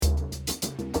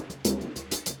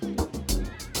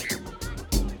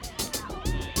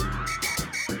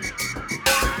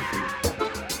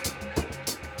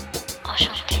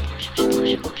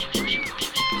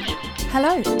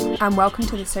Hello, and welcome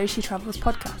to the So She Travels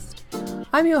podcast.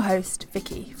 I'm your host,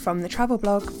 Vicky, from the travel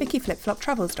blog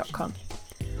vickyflipfloptravels.com.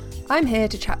 I'm here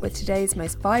to chat with today's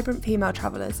most vibrant female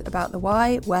travellers about the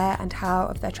why, where and how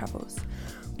of their travels.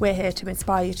 We're here to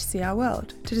inspire you to see our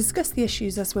world, to discuss the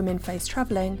issues us women face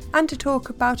travelling, and to talk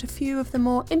about a few of the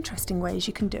more interesting ways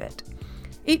you can do it.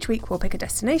 Each week we'll pick a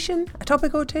destination, a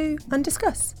topic or two, and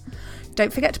discuss.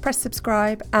 Don't forget to press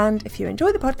subscribe, and if you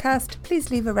enjoy the podcast, please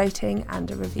leave a rating and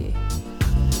a review.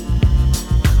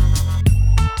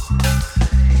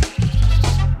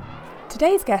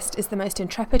 Today's guest is the most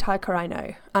intrepid hiker I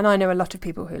know, and I know a lot of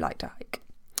people who like to hike.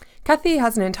 Kathy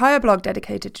has an entire blog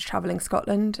dedicated to travelling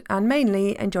Scotland and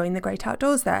mainly enjoying the great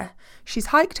outdoors there. She's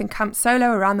hiked and camped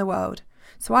solo around the world,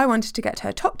 so I wanted to get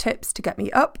her top tips to get me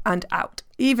up and out,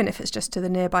 even if it's just to the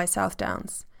nearby South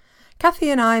Downs. Kathy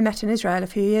and I met in Israel a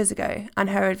few years ago,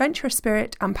 and her adventurous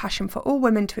spirit and passion for all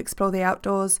women to explore the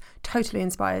outdoors totally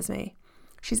inspires me.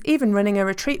 She's even running a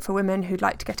retreat for women who'd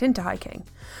like to get into hiking,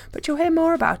 but you'll hear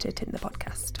more about it in the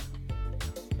podcast.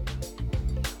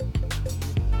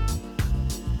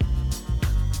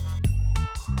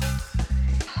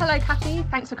 Hello, Kathy.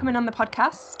 Thanks for coming on the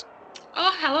podcast.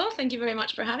 Oh, hello. Thank you very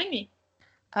much for having me.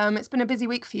 It's been a busy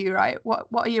week for you, right? What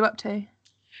are you up to?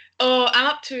 Oh, I'm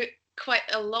up to quite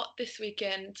a lot this week.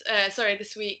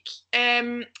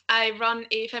 I run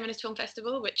a feminist film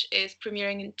festival, which is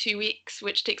premiering in 2 weeks,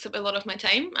 which takes up a lot of my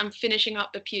time. I'm finishing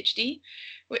up a PhD,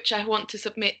 which I want to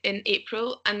submit in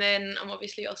April. And then I'm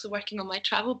obviously also working on my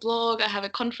travel blog. I have a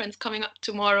conference coming up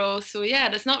tomorrow. So yeah,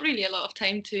 there's not really a lot of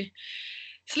time to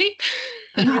sleep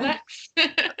and relax.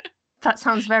 That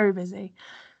sounds very busy.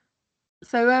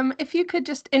 So if you could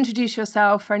just introduce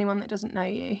yourself for anyone that doesn't know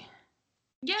you.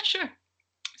 Yeah, sure.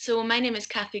 So my name is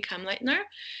Kathy Kamleitner.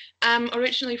 I'm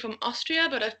originally from Austria,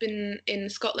 but I've been in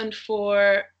Scotland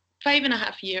for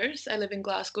 5.5 years. I live in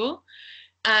Glasgow,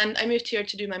 and I moved here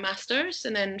to do my master's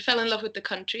and then fell in love with the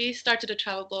country, started a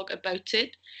travel blog about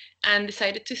it, and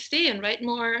decided to stay and write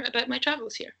more about my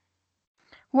travels here.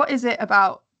 What is it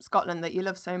about Scotland that you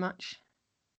love so much?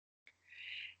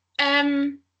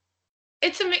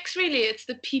 It's a mix, really. It's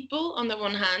the people on the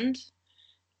one hand.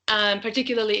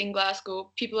 Particularly in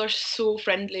Glasgow, people are so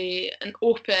friendly and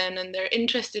open, and they're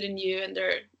interested in you, and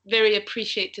they're very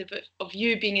appreciative of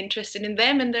you being interested in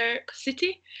them and their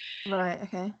city. Right,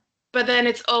 okay. But then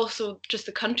it's also just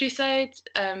the countryside,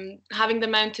 having the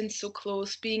mountains so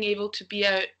close, being able to be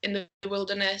out in the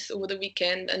wilderness over the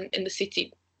weekend and in the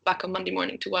city back on Monday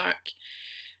morning to work.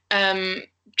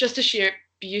 Just the sheer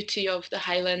beauty of the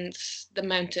highlands, the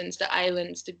mountains, the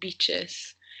islands, the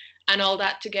beaches, and all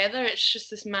that together. It's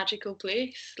just this magical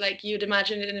place, like you'd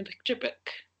imagine it in a picture book.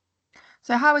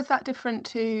 So how is that different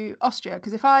to Austria?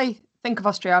 Because if I think of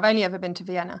Austria, I've only ever been to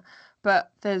Vienna,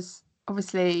 but there's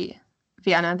obviously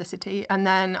Vienna, the city, and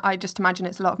then I just imagine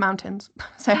it's a lot of mountains.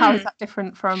 So how is that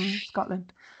different from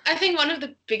Scotland? I think one of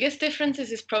the biggest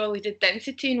differences is probably the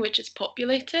density in which it's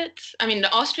populated. I mean,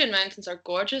 the Austrian mountains are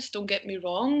gorgeous, don't get me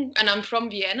wrong. And I'm from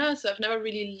Vienna, so I've never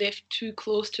really lived too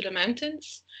close to the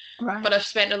mountains. Right. But I've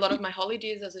spent a lot of my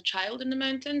holidays as a child in the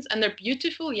mountains, and they're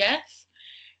beautiful, yes.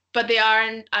 But they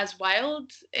aren't as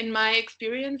wild, in my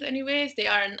experience anyways. They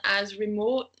aren't as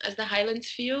remote as the Highlands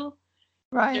feel.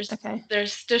 Right, okay.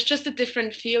 There's just a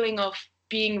different feeling of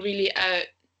being really out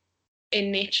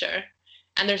in nature.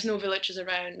 And there's no villages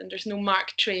around, and there's no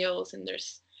marked trails, and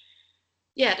there's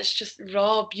just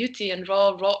raw beauty and raw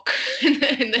rock in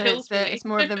the hills. It's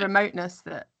more of the remoteness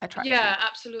that attracts you. Yeah,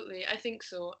 absolutely. I think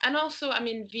so. And also, I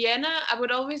mean, Vienna, I would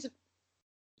always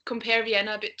compare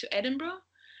Vienna a bit to Edinburgh.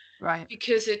 Right.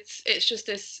 Because it's just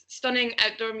this stunning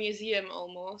outdoor museum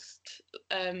almost,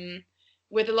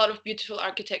 with a lot of beautiful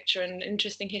architecture and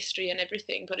interesting history and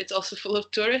everything, but it's also full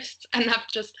of tourists, and I've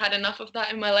just had enough of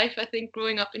that in my life, I think,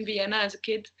 growing up in Vienna as a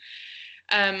kid.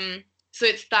 So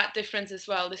it's that difference as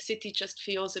well. The city just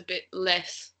feels a bit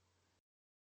less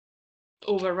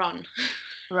overrun.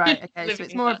 Right, okay. So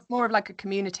it's more of like a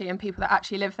community and people that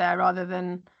actually live there rather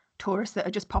than tourists that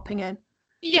are just popping in.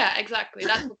 Yeah, exactly.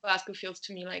 That's what Glasgow feels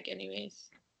to me like anyways.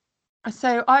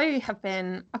 So I've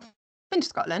been to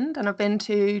Scotland, and I've been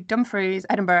to Dumfries,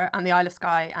 Edinburgh and the Isle of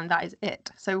Skye, and that is it.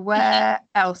 So where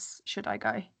else should I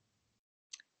go?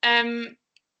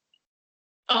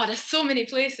 There's so many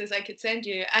places I could send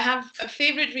you. I have a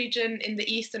favourite region in the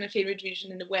east and a favourite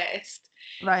region in the west.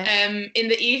 Right. In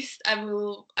the east, I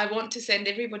want to send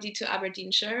everybody to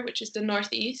Aberdeenshire, which is the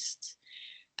northeast.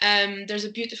 There's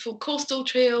a beautiful coastal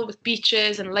trail with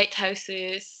beaches and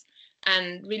lighthouses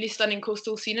and really stunning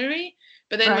coastal scenery.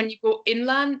 But then when you go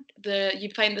inland, you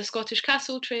find the Scottish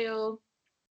Castle Trail,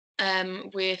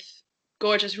 with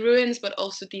gorgeous ruins, but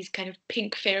also these kind of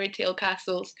pink fairy tale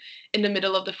castles in the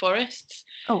middle of the forests.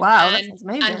 Oh wow, that And sounds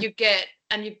amazing.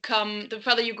 you come, the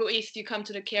further you go east, you come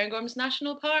to the Cairngorms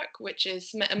National Park, which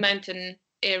is a mountain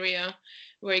area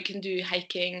where you can do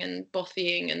hiking and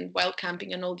bothying and wild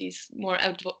camping and all these more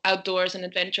outdoors and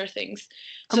adventure things.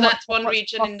 So And that's one what's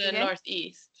region in the bothying?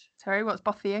 northeast. Sorry, what's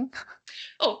bothying?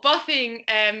 Oh, bothying.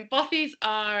 Bothies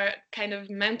are kind of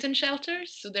mountain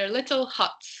shelters. So they're little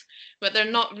huts, but they're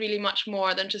not really much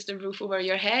more than just a roof over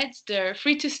your head. They're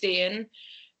free to stay in,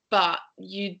 but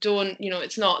you don't,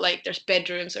 it's not like there's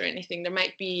bedrooms or anything. There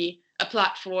might be a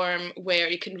platform where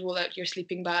you can roll out your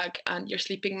sleeping bag and your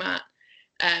sleeping mat.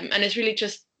 And it's really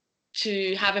just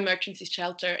to have emergency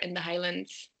shelter in the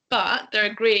Highlands. But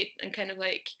they're a great and kind of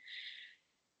like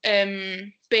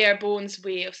bare bones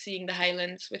way of seeing the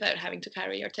Highlands without having to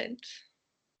carry your tent.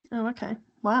 Oh, okay.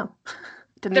 Wow.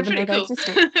 Didn't They're even know pretty they cool.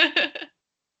 existed.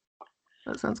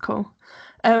 That sounds cool.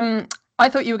 I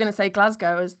thought you were going to say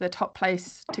Glasgow as the top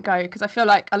place to go, because I feel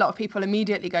like a lot of people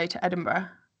immediately go to Edinburgh,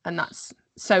 and that's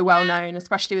so well known,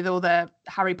 especially with all the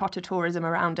Harry Potter tourism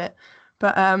around it.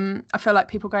 But I feel like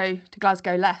people go to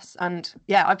Glasgow less. And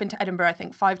yeah, I've been to Edinburgh, I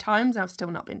think 5 times, and I've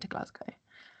still not been to Glasgow.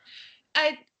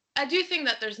 I do think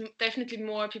that there's definitely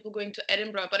more people going to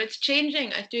Edinburgh, but it's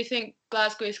changing. I do think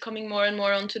Glasgow is coming more and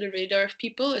more onto the radar of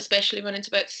people, especially when it's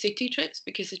about city trips,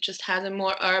 because it just has a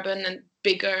more urban and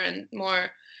bigger and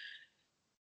more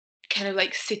kind of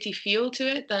like city feel to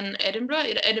it than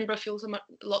Edinburgh. Edinburgh feels a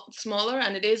lot smaller,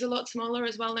 and it is a lot smaller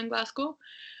as well than Glasgow.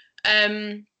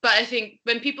 But I think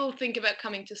when people think about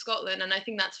coming to Scotland, and I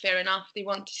think that's fair enough, they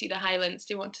want to see the Highlands,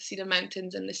 they want to see the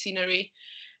mountains and the scenery.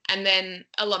 And then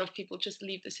a lot of people just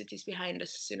leave the cities behind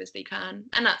as soon as they can.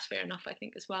 And that's fair enough, I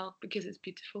think, as well, because it's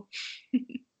beautiful.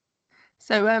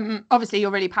 So obviously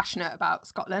you're really passionate about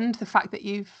Scotland, the fact that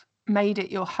you've made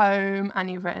it your home and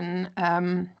you've written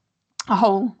a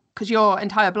whole, because your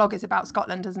entire blog is about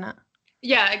Scotland, isn't it?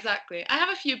 Yeah, exactly. I have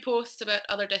a few posts about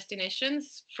other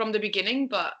destinations from the beginning,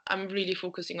 but I'm really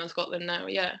focusing on Scotland now,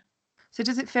 yeah. So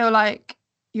does it feel like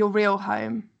your real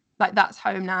home, like that's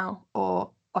home now,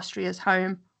 or Austria's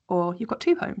home, or you've got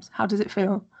 2 homes? How does it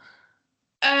feel?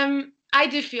 I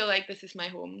do feel like this is my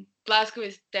home. Glasgow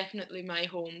is definitely my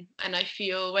home, and I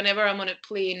feel whenever I'm on a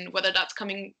plane, whether that's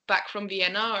coming back from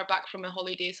Vienna or back from a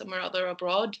holiday somewhere other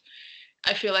abroad,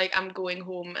 I feel like I'm going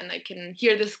home, and I can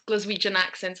hear this Glaswegian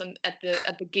accent at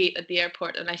the gate at the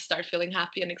airport, and I start feeling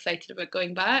happy and excited about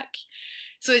going back.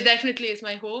 So it definitely is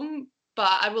my home,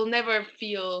 but I will never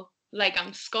feel like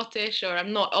I'm Scottish or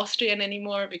I'm not Austrian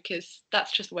anymore, because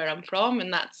that's just where I'm from,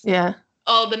 and that's Yeah.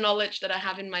 all the knowledge that I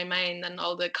have in my mind and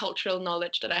all the cultural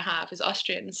knowledge that I have is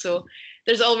Austrian. So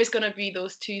there's always going to be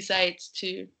those two sides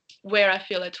to where I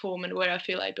feel at home and where I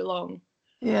feel I belong.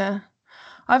 Yeah.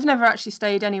 I've never actually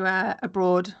stayed anywhere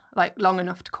abroad like long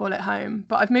enough to call it home,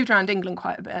 but I've moved around England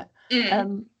quite a bit.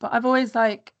 But I've always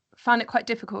like found it quite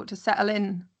difficult to settle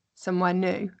in somewhere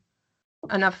new.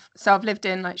 And I've lived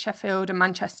in like Sheffield and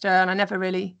Manchester, and I never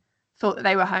really thought that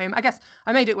they were home. I guess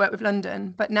I made it work with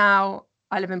London, but now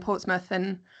I live in Portsmouth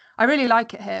and I really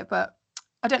like it here. But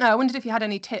I don't know. I wondered if you had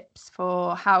any tips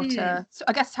for how to,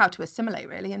 I guess, how to assimilate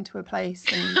really into a place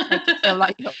and make it feel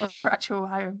like your actual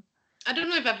home. I don't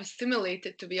know if I've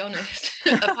assimilated, to be honest,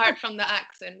 apart from the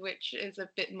accent, which is a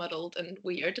bit muddled and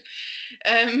weird.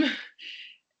 Um,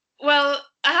 well,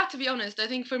 I have to be honest, I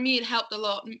think for me it helped a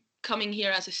lot coming here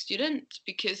as a student,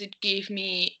 because it gave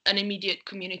me an immediate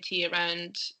community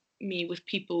around me with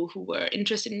people who were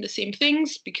interested in the same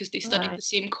things because they studied the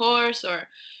same course, or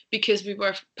because we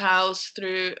were pals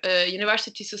through a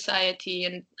university society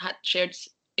and had shared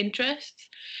interests.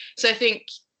 So I think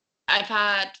I've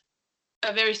had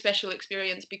a very special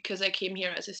experience because I came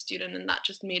here as a student, and that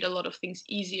just made a lot of things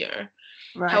easier.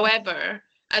 Right. However,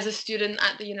 as a student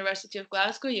at the University of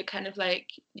Glasgow, you kind of like,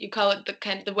 you call it the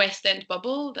kind of the West End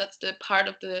bubble. That's the part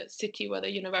of the city where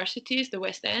the university is, the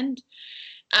West End.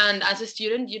 And as a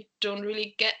student, you don't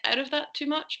really get out of that too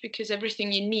much because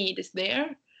everything you need is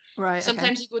there. Right.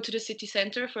 Sometimes okay. you go to the city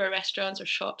centre for restaurants or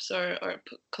shops or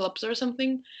clubs or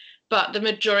something. But the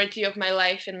majority of my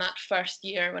life in that first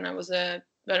year when I was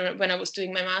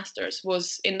doing my master's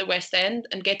was in the West End,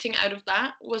 and getting out of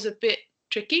that was a bit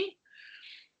tricky.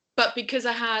 But because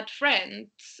I had friends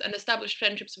and established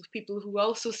friendships with people who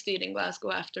also stayed in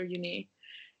Glasgow after uni,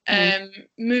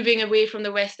 moving away from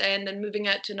the West End and moving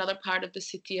out to another part of the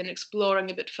city and exploring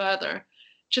a bit further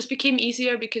just became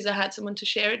easier because I had someone to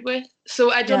share it with.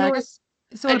 So I don't know if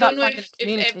it's all about finding a if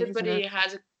community, everybody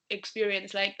has an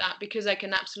experience like that, because I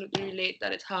can absolutely relate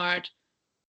that it's hard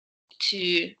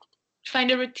to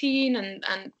find a routine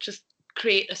and just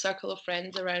create a circle of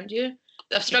friends around you.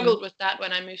 I've struggled with that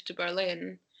when I moved to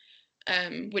Berlin,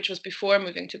 which was before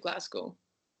moving to Glasgow.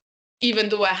 Even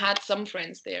though I had some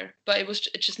friends there, but it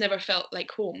just never felt like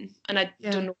home. And I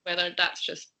don't know whether that's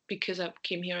just because I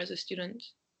came here as a student.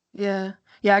 Yeah.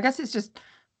 Yeah, I guess it's just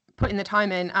putting the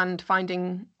time in and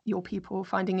finding your people,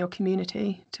 finding your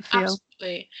community to feel.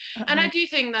 Absolutely. And I do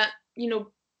think that,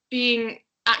 being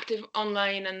active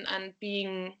online and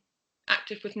being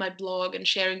active with my blog and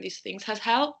sharing these things has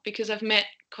helped, because I've met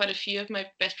quite a few of my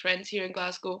best friends here in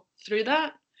Glasgow through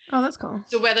that. Oh, that's cool.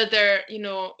 So whether they're,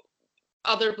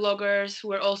 other bloggers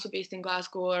who are also based in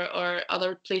Glasgow or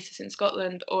other places in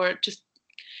Scotland, or just,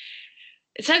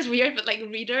 it sounds weird, but like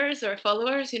readers or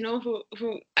followers,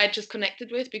 who I just connected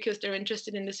with because they're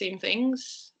interested in the same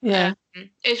things. Yeah.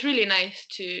 It's really nice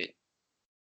to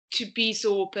be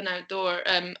so open outdoor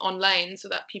online, so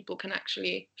that people can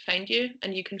actually find you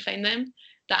and you can find them.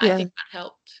 I think that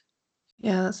helped.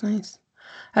 Yeah, that's nice.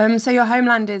 So your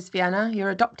homeland is Vienna, your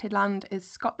adopted land is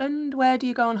Scotland. Where do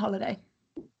you go on holiday?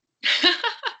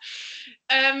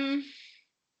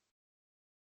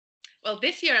 Well,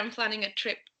 this year I'm planning a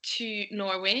trip to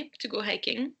Norway to go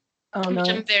hiking, which nice.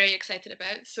 I'm very excited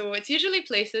about. So it's usually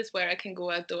places where I can go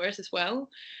outdoors as well.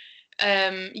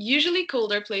 Usually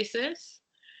colder places.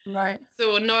 Right.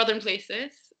 So northern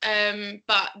places.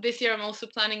 But this year I'm also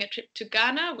planning a trip to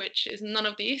Ghana, which is none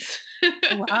of these.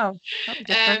 Wow.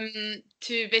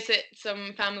 To visit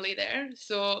some family there.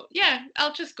 So yeah,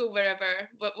 I'll just go wherever,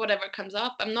 whatever comes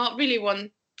up. I'm not really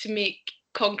one to make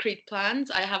concrete plans.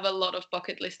 I have a lot of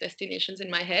bucket list destinations in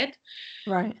my head,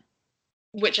 right,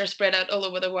 which are spread out all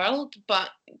over the world. But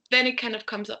then it kind of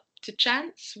comes up to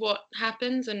chance what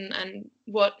happens and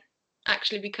what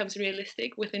actually becomes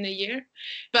realistic within a year.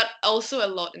 But also a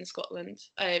lot in Scotland.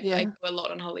 I go a lot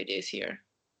on holidays here.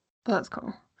 Oh, that's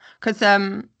cool. Because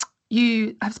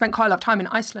you have spent quite a lot of time in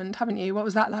Iceland, haven't you? What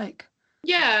was that like?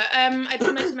 Yeah, I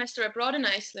did my semester abroad in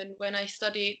Iceland when I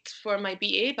studied for my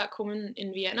BA back home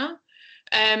in Vienna.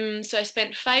 So I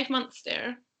spent 5 months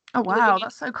there. Oh wow,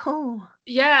 that's so cool.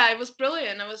 Yeah, it was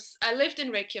brilliant. I lived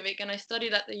in Reykjavik and I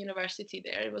studied at the university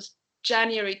there. It was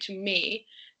January to May.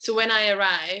 So when I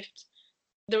arrived,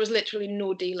 there was literally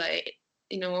no daylight.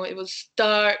 It was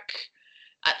dark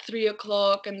at 3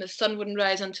 o'clock and the sun wouldn't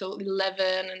rise until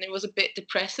 11, and it was a bit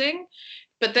depressing.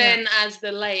 But then as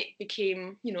the light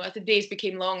became, as the days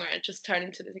became longer, it just turned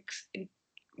into this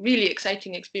really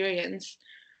exciting experience.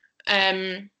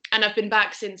 And I've been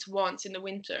back since once in the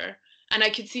winter. And I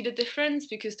could see the difference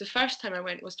because the first time I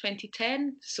went was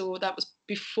 2010. So that was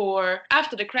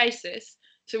after the crisis.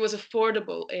 So it was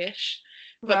affordable-ish,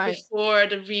 but before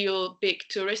the real big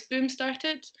tourist boom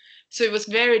started. So it was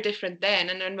very different then.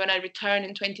 And then when I returned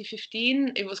in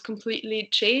 2015, it was completely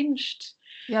changed.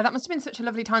 Yeah, that must have been such a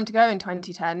lovely time to go in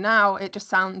 2010. Now it just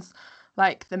sounds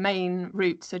like the main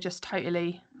routes are just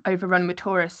totally overrun with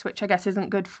tourists, which I guess isn't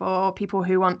good for people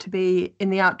who want to be in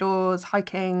the outdoors,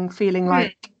 hiking, feeling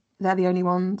like they're the only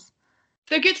ones.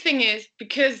 The good thing is,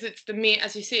 because it's the main,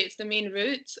 as you say, it's the main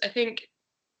routes. I think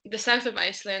the south of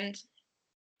Iceland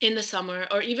in the summer,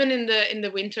 or even in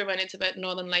the winter when it's about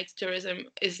Northern Lights tourism,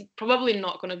 is probably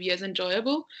not going to be as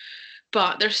enjoyable.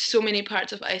 But there's so many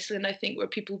parts of Iceland, I think, where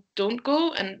people don't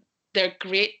go, and they're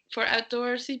great for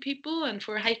outdoorsy people and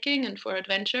for hiking and for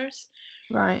adventures.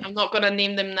 Right. I'm not going to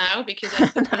name them now because I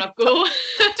still want to go.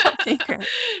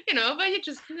 But you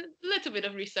just a little bit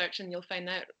of research and you'll find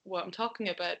out what I'm talking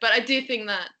about. But I do think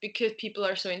that because people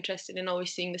are so interested in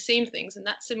always seeing the same things, and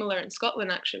that's similar in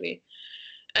Scotland actually.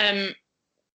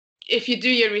 If you do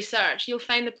your research, you'll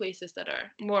find the places that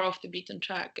are more off the beaten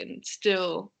track and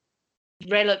still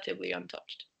relatively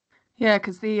untouched. Yeah,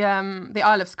 because the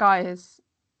Isle of Skye is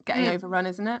getting overrun,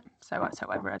 isn't it? So that's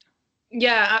what I've read.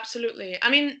 Yeah, absolutely. I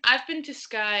mean, I've been to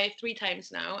Skye 3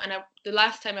 times now, and the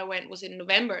last time I went was in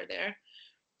November there.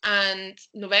 And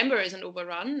November isn't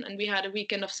overrun, and we had a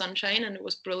weekend of sunshine, and it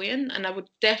was brilliant. And I would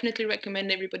definitely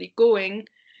recommend everybody going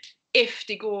if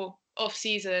they go off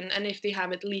season and if they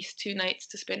have at least 2 nights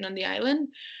to spend on the island.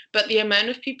 But the amount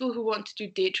of people who want to do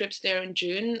day trips there in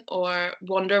June or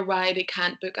wonder why they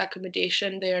can't book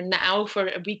accommodation there now for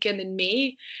a weekend in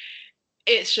May,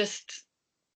 it's just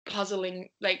puzzling,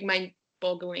 like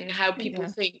mind-boggling how people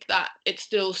think that it's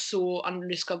still so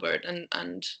undiscovered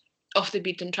and off the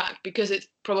beaten track, because it's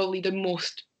probably the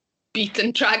most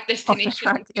beaten track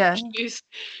destination.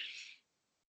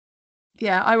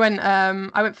 Yeah, I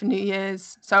went for New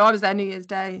Year's. So I was there New Year's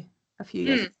Day a few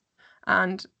years ago,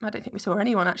 and I don't think we saw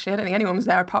anyone actually. I don't think anyone was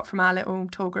there apart from our little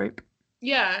tour group.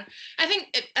 Yeah, I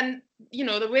think, and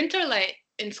the winter light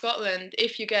in Scotland,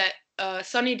 if you get a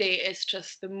sunny day is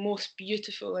just the most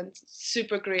beautiful and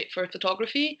super great for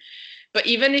photography. But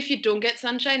even if you don't get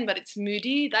sunshine, but it's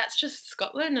moody, that's just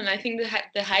Scotland. And I think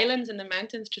the Highlands and the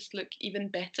mountains just look even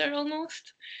better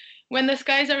almost when the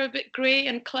skies are a bit grey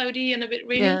and cloudy and a bit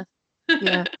rainy.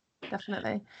 Yeah,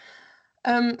 definitely.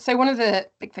 So one of the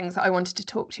big things that I wanted to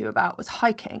talk to you about was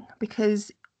hiking,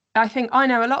 because I think I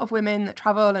know a lot of women that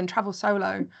travel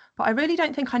solo, but I really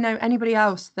don't think I know anybody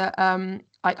else that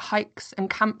like hikes and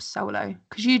camps solo.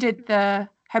 Because you did the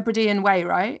Hebridean Way,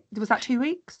 right? Was that 2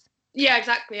 weeks? Yeah,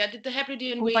 exactly. I did the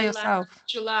Hebridean All by Way last yourself?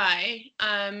 July,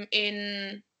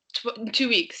 in 2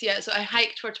 weeks. Yeah, so I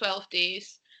hiked for 12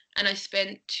 days, and I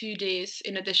spent 2 days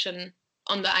in addition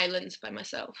on the islands by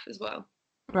myself as well.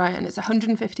 Right, and it's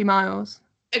 150 miles.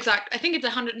 Exact. I think it's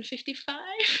 155.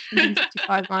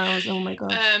 155 miles. Oh my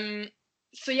gosh. um.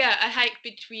 So yeah, I hike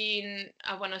between,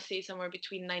 I want to say somewhere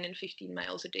between 9 and 15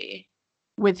 miles a day,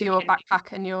 With your depending,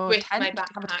 backpack and your with my tent? Did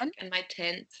you have a backpack tent? and my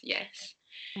tent. Yes.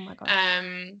 Oh my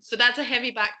gosh. So that's a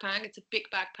heavy backpack. It's a big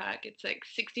backpack. It's like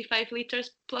 65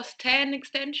 liters plus 10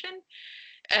 extension,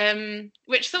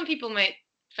 which some people might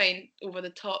find over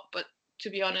the top, but to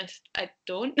be honest, I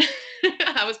don't.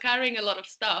 I was carrying a lot of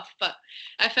stuff, but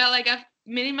I felt like I've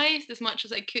minimized as much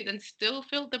as I could and still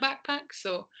filled the backpack.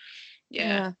 So yeah,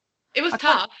 Yeah. it was I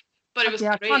can't tough, but it was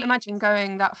Yeah, I can't great. imagine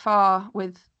going that far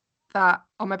with that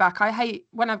on my back. I hate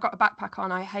when I've got a backpack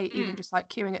on, I hate even Mm. just like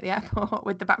queuing at the airport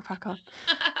with the backpack on.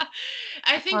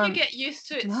 I I think you can't, get used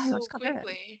to I it don't know, I so just can't do it.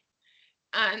 quickly.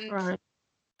 And Right.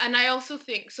 and I also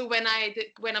think so went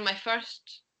on my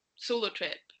first solo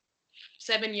trip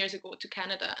 7 years ago to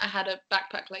Canada, I had a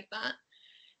backpack like that,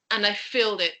 and I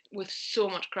filled it with so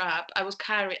much crap. I'm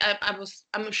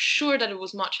sure that it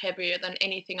was much heavier than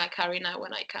anything I carry now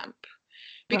when I camp,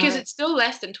 because Right. it's still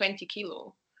less than 20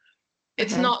 kilo.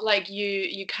 It's Okay. not like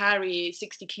you carry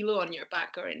 60 kilo on your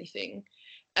back or anything.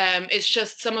 It's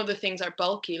just some of the things are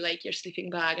bulky, like your sleeping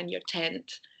bag and your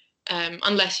tent,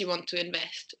 unless you want to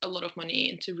invest a lot of money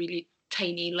into really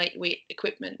tiny, lightweight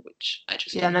equipment, which I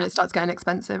just Yeah, don't and then have. it starts getting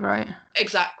expensive, right?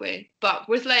 Exactly. But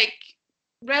with like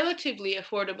relatively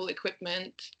affordable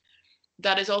equipment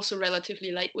that is also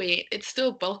relatively lightweight, it's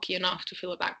still bulky enough to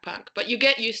fill a backpack. But you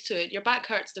get used to it. Your back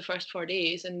hurts the first 4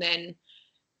 days, and then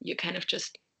you kind of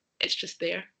just, it's just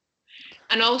there.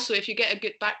 And also, if you get a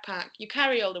good backpack, you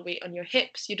carry all the weight on your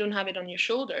hips, you don't have it on your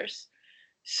shoulders.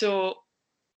 So,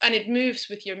 and it moves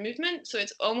with your movement. So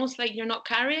it's almost like you're not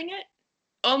carrying it.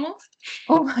 Almost.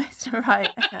 Almost right.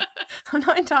 Okay. I'm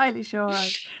not entirely sure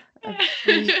I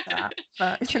agree with that,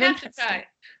 but it's You an have to interesting. try.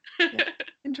 Yeah,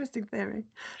 interesting theory.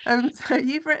 So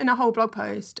you've written a whole blog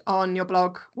post on your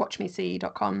blog,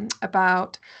 watchmesee.com,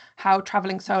 about how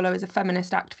traveling solo is a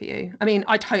feminist act for you. I mean,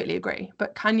 I totally agree,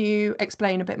 but can you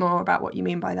explain a bit more about what you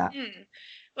mean by that? Hmm.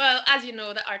 Well, as you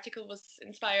know, the article was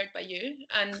inspired by you,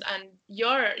 and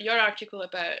your article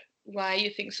about why you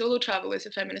think solo travel is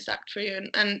a feminist act for you,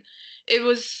 and it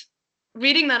was,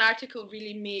 reading that article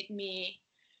really made me,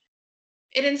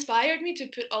 it inspired me to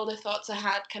put all the thoughts I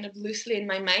had kind of loosely in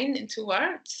my mind into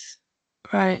words.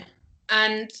 Right.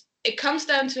 And it comes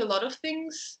down to a lot of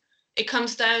things. It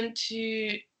comes down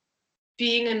to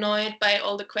being annoyed by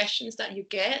all the questions that you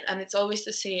get, and it's always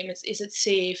the same. Is it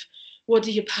safe? What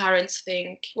do your parents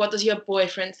think? What does your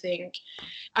boyfriend think?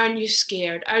 Aren't you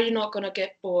scared? Are you not going to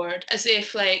get bored? As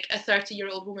if like a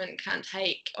 30-year-old woman can't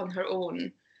hike on her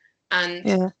own and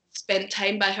Yeah. spend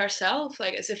time by herself,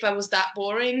 like as if I was that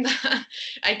boring that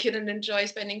I couldn't enjoy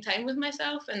spending time with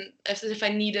myself, and as if I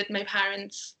needed my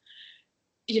parents,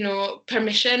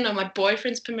 permission, or my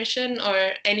boyfriend's permission,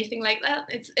 or anything like that.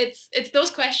 It's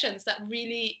those questions that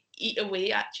really eat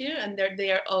away at you, and they're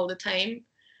there all the time.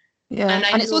 Yeah. And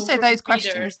I And it's know also for those readers,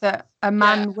 questions that a yeah,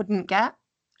 man wouldn't get.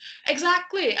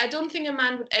 exactly. I don't think a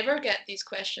man would ever get these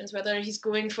questions, whether he's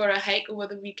going for a hike over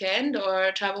the weekend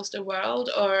or travels the world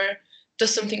or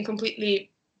does something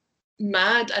completely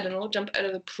mad, I don't know, jump out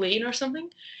of the plane or something.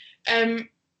 Um,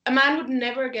 a man would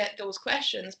never get those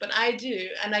questions, but I do,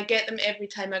 and I get them every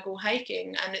time I go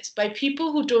hiking, and it's by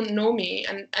people who don't know me,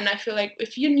 and I feel like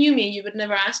if you knew me, you would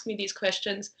never ask me these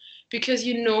questions because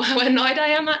you know how annoyed I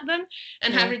am at them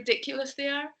and how Yeah. ridiculous they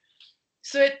are.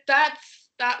 So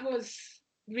that was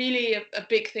really a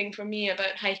big thing for me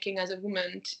about hiking as a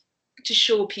woman, to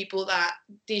show people that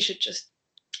they should just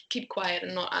keep quiet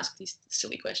and not ask these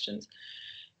silly questions.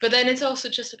 But then it's also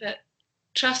just about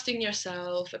trusting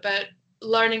yourself, about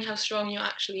learning how strong you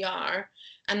actually are,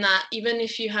 and that even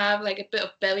if you have like a bit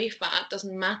of belly fat,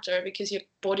 doesn't matter because your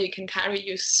body can carry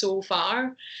you so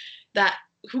far that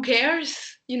who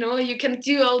cares? You can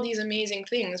do all these amazing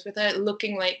things without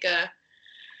looking like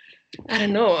I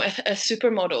don't know, a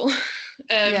supermodel.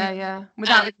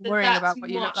 Without even worrying that's about what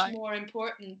you look much like. more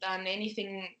important than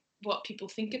anything what people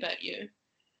think about you.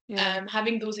 Yeah.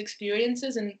 Having those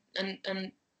experiences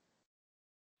and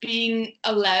being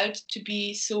allowed to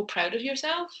be so proud of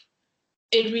yourself,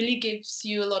 it really gives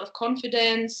you a lot of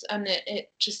confidence, and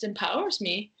it just empowers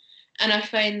me. And I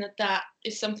find that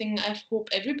is something I hope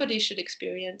everybody should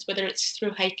experience, whether it's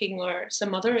through hiking or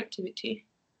some other activity.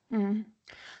 Mm.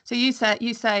 So you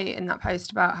say in that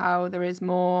post about how there is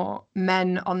more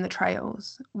men on the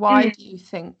trails. Why do you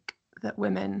think that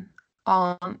women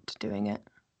aren't doing it?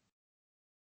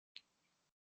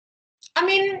 I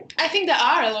mean, I think there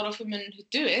are a lot of women who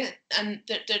do it, and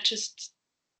there are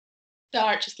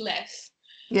just less.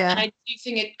 Yeah. And I do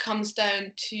think it comes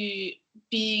down to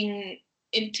being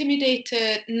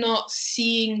intimidated, not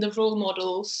seeing the role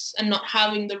models and not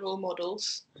having the role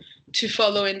models to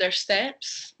follow in their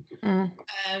steps. I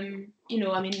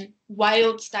mean,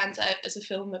 Wild stands out as a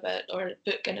film about, or a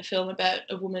book and a film about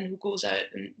a woman who goes out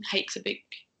and hikes a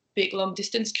big long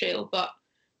distance trail, but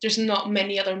there's not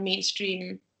many other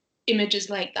mainstream images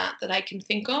like that I can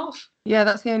think of. Yeah,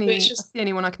 that's the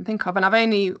only one I can think of, and I've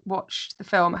only watched the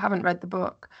film. I haven't read the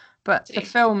book, but the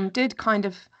film did kind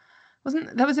of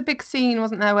there was a big scene,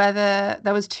 wasn't there, where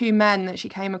there was two men that she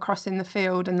came across in the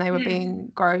field and they were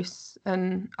being gross,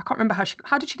 and I can't remember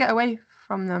how did she get away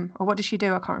from them, or what did she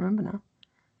do? I can't remember now.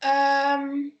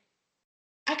 I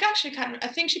actually can't. I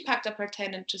think she packed up her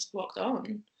tent and just walked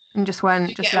on. And just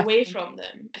went, to get away from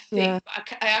them, I think. Yeah.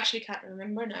 I actually can't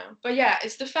remember now. But yeah,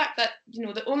 it's the fact that,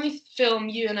 the only film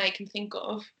you and I can think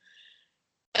of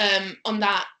on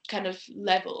that kind of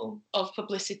level of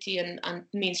publicity and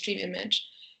mainstream image,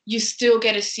 you still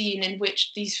get a scene in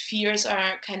which these fears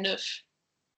are kind of,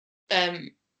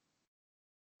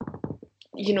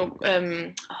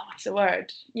 what's the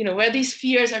word? Where these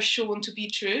fears are shown to be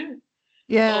true.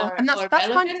 Yeah, and that's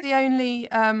kind of the only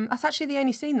that's actually the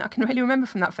only scene that I can really remember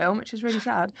from that film, which is really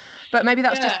sad. But maybe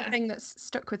that's just the thing that's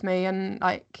stuck with me and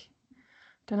like, I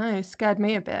don't know, scared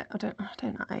me a bit. I don't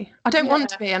know. I don't want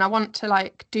to be, and I want to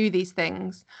like do these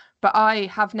things, but I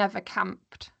have never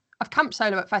camped. I've camped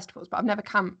solo at festivals, but I've never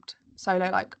camped solo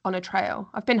like on a trail.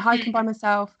 I've been hiking by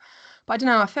myself, but I don't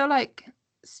know, I feel like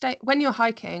when you're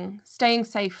hiking, staying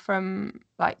safe from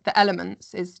like the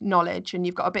elements is knowledge, and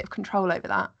you've got a bit of control over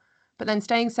that. But then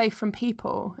staying safe from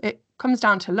people, it comes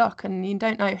down to luck, and you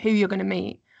don't know who you're going to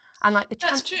meet. And like the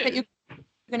chance that you're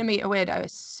going to meet a weirdo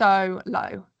is so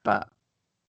low. But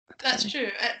that's true.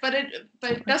 But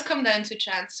it does come down to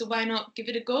chance. So why not give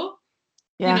it a go?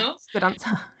 Yeah, good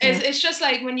answer. It's just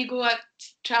like when you go out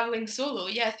traveling solo.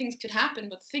 Yeah, things could happen,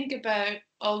 but think about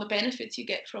all the benefits you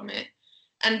get from it,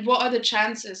 and what are the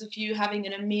chances of you having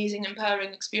an amazing,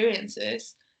 empowering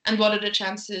experiences. And what are the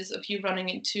chances of you running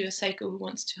into a psycho who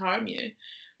wants to harm you?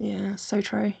 Yeah, so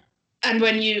true. And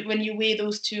when you weigh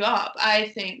those two up, I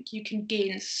think you can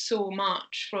gain so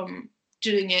much from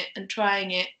doing it and trying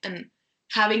it and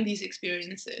having these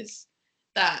experiences,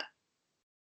 that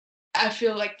I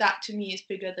feel like that to me is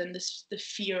bigger than the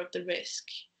fear of the risk.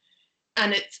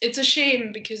 And it's a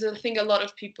shame, because I think a lot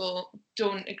of people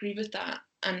don't agree with that,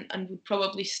 and would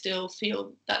probably still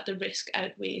feel that the risk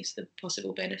outweighs the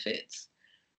possible benefits.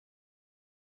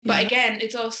 But again,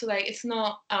 it's also like, it's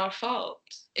not our fault.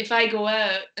 If I go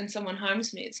out and someone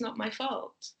harms me, it's not my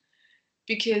fault.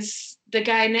 Because the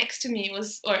guy next to me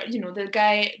the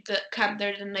guy that camped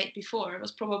there the night before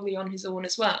was probably on his own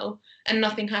as well, and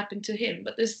nothing happened to him.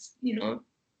 But it's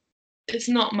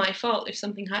not my fault if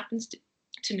something happens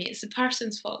to me. It's the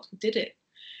person's fault who did it.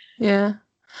 Yeah.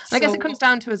 I guess it comes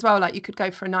down to as well, like, you could go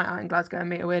for a night out in Glasgow and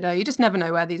meet a weirdo. You just never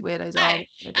know where these weirdos are.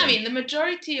 I mean, the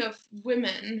majority of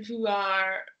women who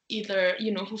are either,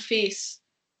 who face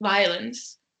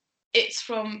violence, it's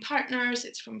from partners,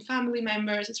 it's from family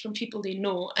members, it's from people they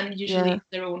know, and usually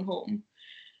their own home.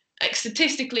 Like,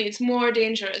 statistically, it's more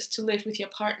dangerous to live with your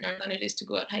partner than it is to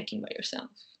go out hiking by yourself.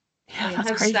 Yeah, that's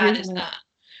how crazy, sad is that?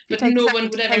 But no one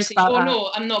would ever say, "Oh no,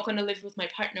 I'm not going to live with my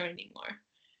partner anymore."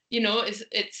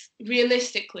 It's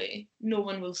realistically, no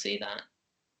one will say that.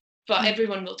 But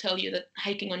everyone will tell you that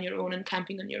hiking on your own and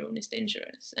camping on your own is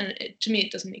dangerous. And to me,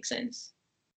 it doesn't make sense.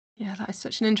 Yeah, that is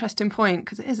such an interesting point,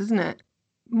 because it is, isn't it?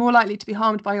 More likely to be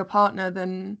harmed by your partner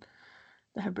than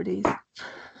the Hebrides.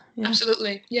 Yeah.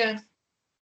 Absolutely, yeah.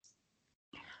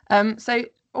 So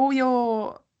all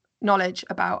your knowledge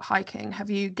about hiking, have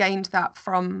you gained that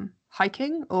from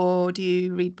hiking, or do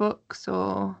you read books,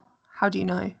 or how do you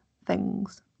know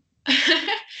things?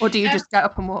 Or do you just get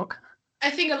up and walk? I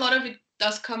think a lot of it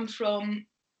does come from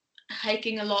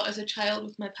hiking a lot as a child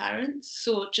with my parents.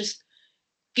 So just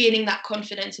gaining that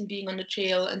confidence in being on the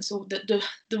trail. And so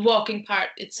the walking part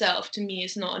itself to me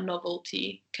is not a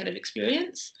novelty kind of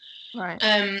experience. Right.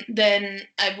 Then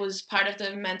I was part of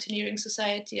the Mountaineering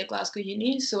Society at Glasgow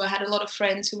Uni. So I had a lot of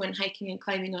friends who went hiking and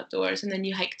climbing outdoors, and then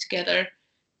you hike together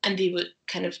and they would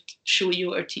kind of show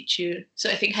you or teach you. So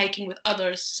I think hiking with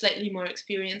others, slightly more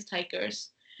experienced hikers,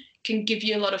 can give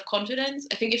you a lot of confidence.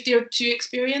 I think if they're too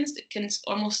experienced, it can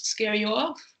almost scare you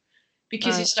off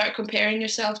because you start comparing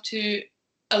yourself to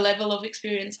a level of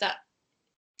experience that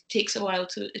takes a while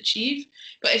to achieve.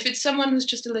 But if it's someone who's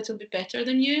just a little bit better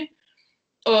than you,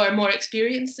 or more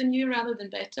experienced than you rather than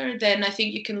better, then I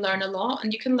think you can learn a lot,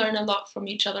 and you can learn a lot from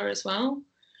each other as well.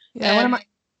 Yeah,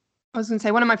 I was going to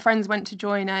say, one of my friends went to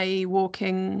join a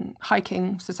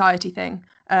hiking society thing.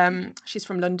 She's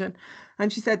from London,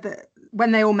 and she said that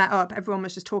when they all met up, everyone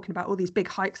was just talking about all these big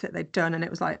hikes that they'd done, and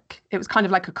it was kind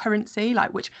of like a currency,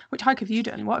 like which hike have you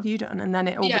done? What have you done? And then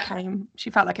it all became. She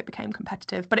felt like it became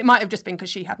competitive, but it might have just been because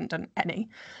she hadn't done any.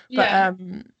 Yeah.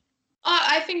 But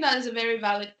I think that is a very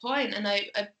valid point, and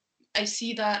I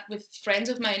see that with friends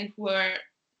of mine who are,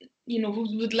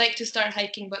 who would like to start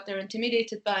hiking, but they're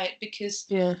intimidated by it because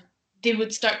they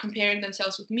would start comparing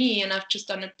themselves with me, and I've just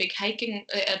done a big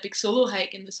solo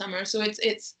hike in the summer. So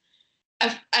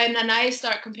and I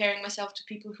start comparing myself to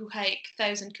people who hike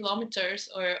 1,000 kilometers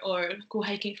or go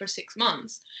hiking for 6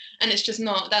 months, and it's just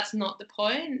that's not the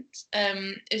point.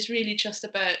 It's really just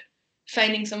about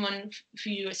finding someone who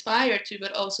you aspire to,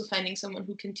 but also finding someone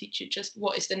who can teach you just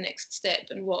what is the next step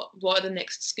and what are the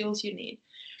next skills you need.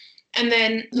 And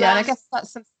then I guess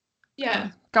that's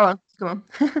go on.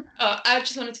 I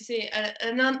just wanted to say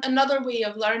another way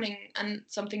of learning, and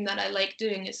something that I like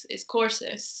doing, is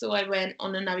courses. So I went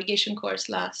on a navigation course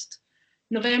last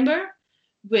November,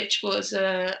 which was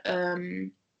a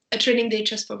training day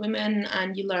just for women,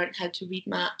 and you learn how to read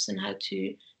maps and how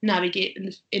to navigate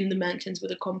in the mountains with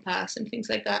a compass and things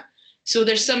like that. So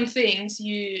there's some things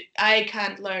I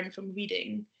can't learn from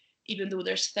reading, even though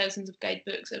there's thousands of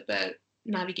guidebooks about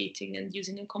navigating and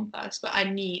using a compass, but I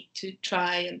need to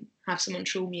try and have someone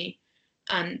show me,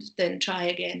 and then try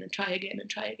again and try again and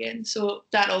try again. So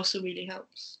that also really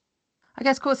helps. I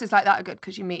guess courses like that are good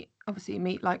because you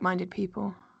meet like-minded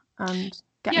people and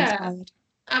get inspired.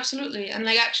 Absolutely. And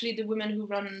actually the women who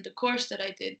run the course that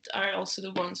I did are also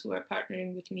the ones who are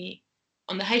partnering with me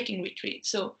on the hiking retreat.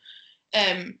 So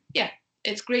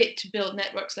it's great to build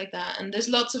networks like that. And there's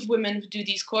lots of women who do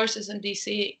these courses, and they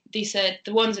said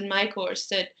the ones in my course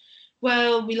said,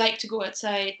 well, we like to go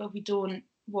outside, but we don't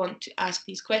want to ask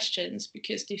these questions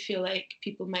because they feel like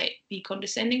people might be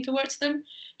condescending towards them.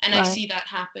 And I see that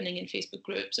happening in Facebook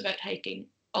groups about hiking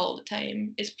all the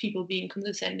time, is people being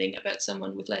condescending about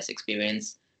someone with less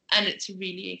experience, and it's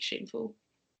really shameful.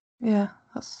 Yeah,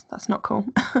 that's not cool.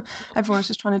 Everyone's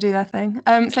just trying to do their thing.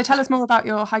 So tell us more about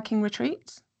your hiking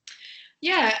retreats.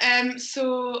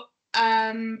 So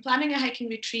planning a hiking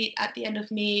retreat at the end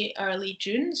of May, early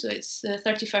June. So it's the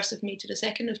 31st of May to the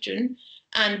 2nd of June.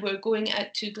 And we're going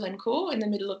out to Glencoe in the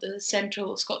middle of the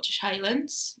central Scottish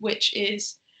Highlands, which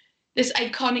is this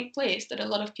iconic place that a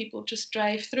lot of people just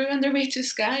drive through on their way to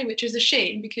Skye, which is a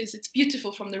shame because it's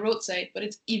beautiful from the roadside, but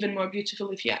it's even more beautiful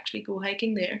if you actually go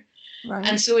hiking there. Right.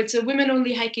 And so it's a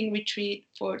women-only hiking retreat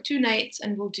for 2 nights,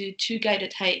 and we'll do 2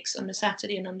 guided hikes on the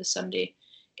Saturday and on the Sunday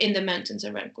in the mountains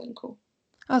around Glencoe.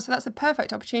 Oh, so that's a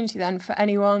perfect opportunity then for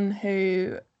anyone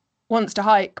who wants to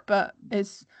hike but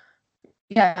is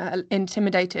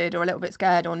intimidated or a little bit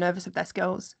scared or nervous of their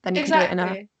skills. Then you can do it in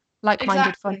a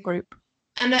like-minded fun group.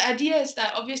 And the idea is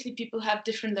that obviously people have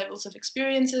different levels of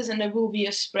experiences, and there will be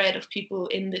a spread of people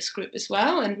in this group as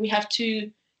well. And we have 2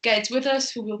 guides with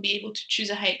us who will be able to choose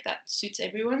a hike that suits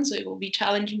everyone. So it will be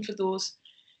challenging for those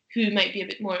who might be a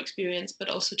bit more experienced, but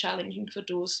also challenging for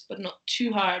those, but not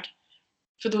too hard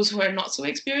for those who are not so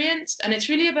experienced. And it's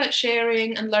really about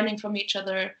sharing and learning from each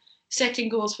other, setting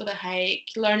goals for the hike,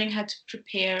 learning how to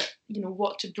prepare,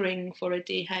 what to bring for a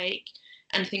day hike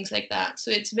and things like that.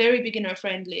 So it's very beginner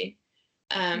friendly.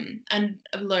 And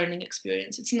a learning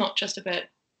experience. It's not just about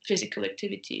physical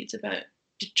activity, it's about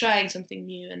trying something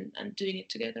new and doing it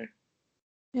together.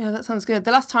 Yeah, that sounds good.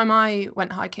 The last time I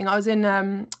went hiking, I was in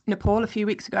Nepal a few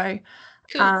weeks ago.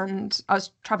 Cool. And I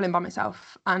was traveling by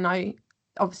myself, and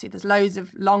obviously there's loads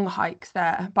of long hikes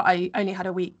there, but I only had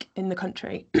a week in the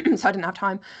country, so I didn't have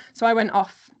time. So I went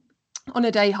off on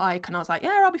a day hike, and I was like,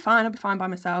 yeah, I'll be fine by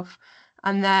myself.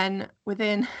 And then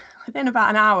within about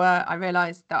an hour, I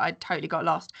realised that I'd totally got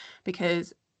lost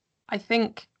because I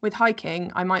think with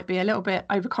hiking, I might be a little bit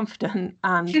overconfident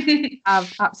and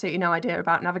have absolutely no idea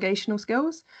about navigational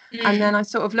skills. And then I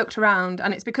sort of looked around,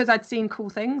 and it's because I'd seen cool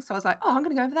things. So I was like, oh, I'm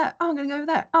going to go over there. Oh, I'm going to go over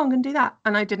there. Oh, I'm going to do that.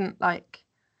 And I didn't like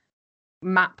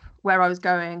map where I was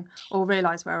going or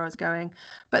realize where I was going.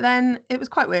 But then it was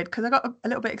quite weird because I got a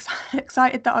little bit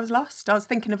excited that I was lost. I was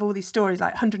thinking of all these stories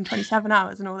like 127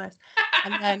 hours and all this.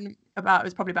 And then it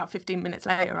was probably about 15 minutes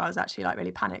later, I was actually like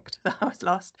really panicked that I was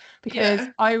lost because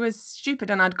I was stupid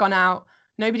and I'd gone out.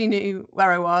 Nobody knew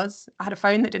where I was. I had a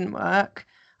phone that didn't work.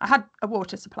 I had a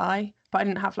water supply, but I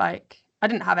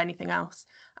didn't have anything else.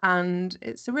 And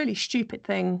it's a really stupid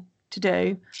thing to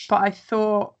do. But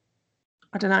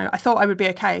I don't know, I thought I would be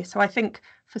okay. So I think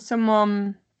for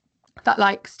someone that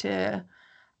likes to,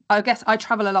 I guess I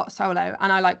travel a lot solo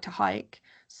and I like to hike.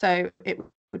 So it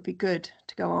would be good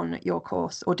to go on your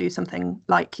course or do something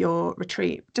like your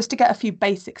retreat just to get a few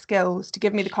basic skills to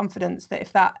give me the confidence that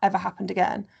if that ever happened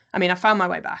again, I mean, I found my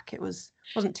way back.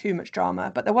 Wasn't too much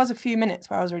drama, but there was a few minutes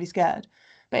where I was really scared.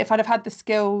 But if I'd have had the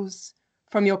skills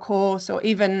from your course or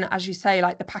even, as you say,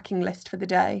 like the packing list for the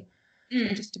day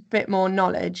and just a bit more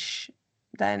knowledge,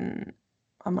 then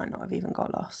I might not have even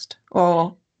got lost.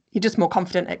 Or you're just more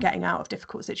confident at getting out of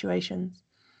difficult situations.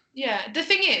 Yeah, the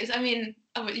thing is, I mean,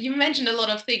 you mentioned a lot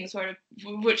of things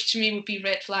which to me would be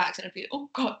red flags, and I'd be, oh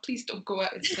God, please don't go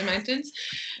out into the mountains.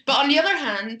 But on the other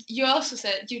hand, you also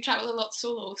said you travel a lot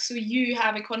solo, so you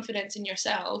have a confidence in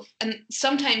yourself. And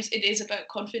sometimes it is about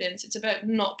confidence. It's about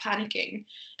not panicking,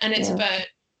 and it's about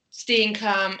staying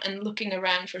calm and looking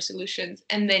around for solutions,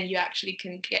 and then you actually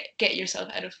can get yourself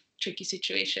out of tricky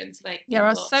situations like I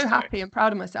was so happy and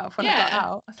proud of myself when I got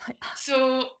out. I was like,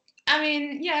 so I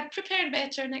mean, yeah, prepare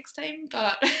better next time,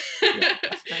 but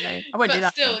definitely. I won't do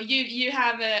that. Still, you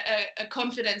have a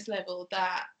confidence level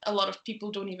that a lot of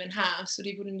people don't even have, so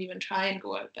they wouldn't even try and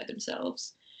go out by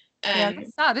themselves.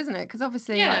 That's sad, isn't it? Because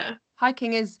obviously, like,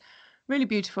 hiking is really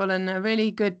beautiful and a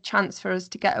really good chance for us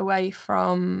to get away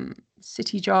from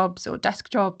city jobs or desk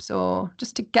jobs or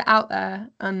just to get out there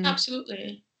and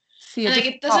absolutely see and like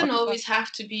it doesn't always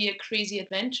have to be a crazy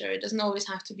adventure. It doesn't always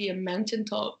have to be a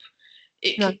mountaintop.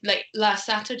 Like last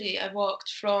Saturday, I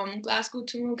walked from Glasgow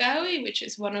to Milgawi, which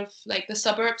is one of like the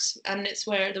suburbs, and it's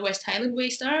where the West Highland Way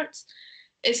starts.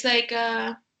 It's like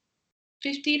a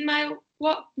 15-mile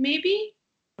walk, maybe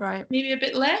a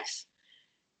bit less,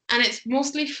 and it's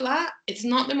mostly flat. It's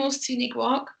not the most scenic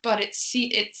walk, but it's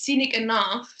scenic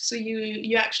enough so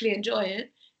you actually enjoy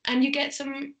it, and you get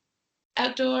some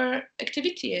outdoor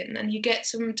activity in, and you get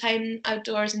some time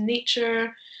outdoors in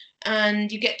nature,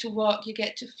 and you get to walk, you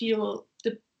get to feel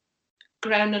the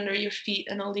ground under your feet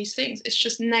and all these things. It's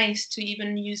just nice to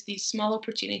even use these small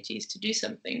opportunities to do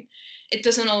something. It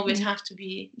doesn't always have to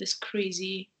be this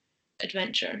crazy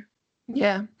adventure.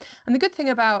 Yeah. And the good thing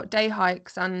about day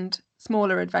hikes and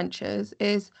smaller adventures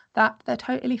is that they're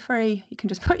totally free. You can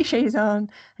just put your shoes on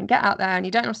and get out there and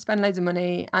you don't have to spend loads of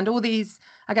money. And all these,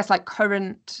 I guess, like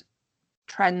current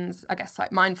trends, I guess,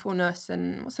 like mindfulness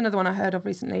and what's another one I heard of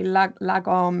recently,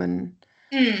 Lagom and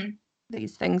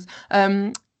these things.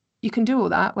 You can do all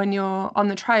that when you're on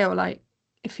the trail. Like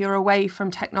if you're away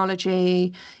from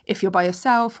technology, if you're by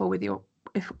yourself or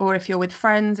if you're with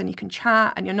friends and you can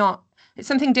chat and you're not, it's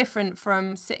something different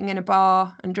from sitting in a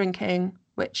bar and drinking,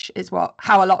 which is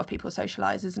how a lot of people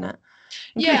socialize, isn't it?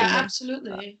 Yeah,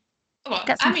 absolutely. Well,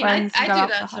 I mean, I do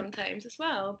that sometimes as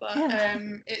well, but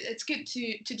it's good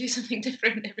to do something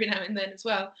different every now and then as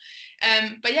well.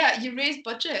 But yeah, you raise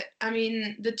budget. I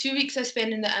mean, the 2 weeks I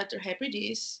spent in the Outer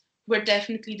Hebrides were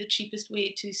definitely the cheapest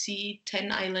way to see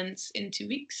 10 islands in 2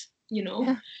 weeks, you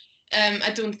know.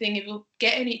 I don't think it will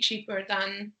get any cheaper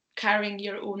than carrying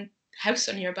your own house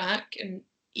on your back and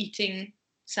eating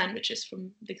sandwiches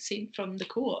from the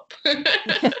co-op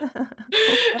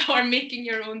or making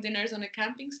your own dinners on a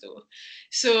camping stove.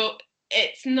 So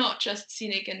it's not just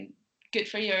scenic and good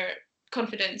for your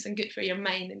confidence and good for your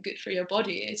mind and good for your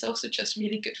body. It's also just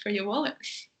really good for your wallet.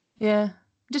 Yeah.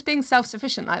 Just being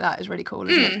self-sufficient like that is really cool,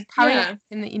 isn't it? Carry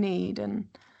everything that you need, and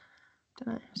I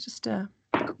don't know, it's just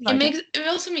it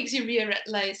also makes you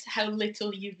realize how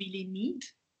little you really need.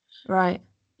 Right.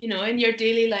 You know, in your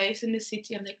daily lives in the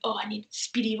city, I'm like, oh, I need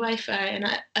speedy Wi-Fi and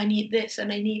I need this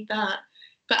and I need that.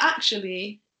 But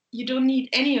actually, you don't need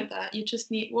any of that. You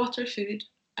just need water, food,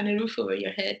 and a roof over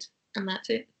your head, and that's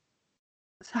it.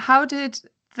 So how did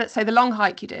the long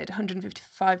hike you did,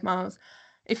 155 miles,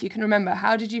 if you can remember,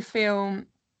 how did you feel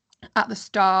at the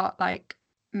start, like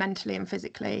mentally and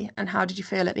physically, and how did you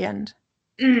feel at the end?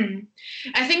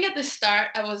 I think at the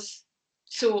start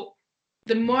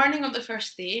the morning of the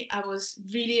first day, I was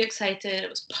really excited. I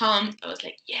was pumped. I was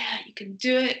like, yeah, you can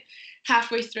do it.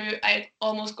 halfway through, I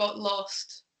almost got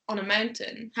lost on a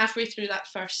mountain halfway through that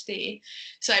first day.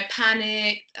 So I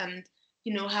panicked, and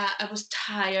I was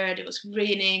tired. It was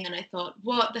raining, and I thought,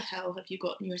 what the hell have you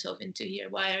gotten yourself into here?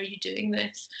 Why are you doing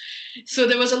this? So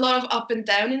there was a lot of up and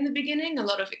down in the beginning, a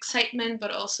lot of excitement,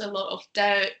 but also a lot of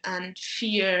doubt and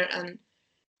fear and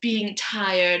being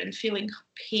tired and feeling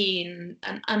pain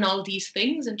and all these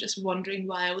things, and just wondering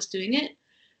why I was doing it.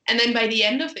 And then by the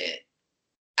end of it,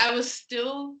 I was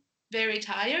still very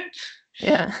tired.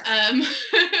 Yeah. I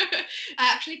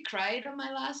actually cried on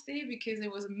my last day because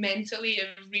it was mentally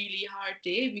a really hard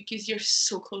day, because you're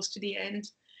so close to the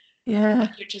end. Yeah.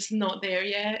 But you're just not there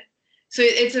yet. So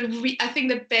I think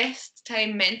the best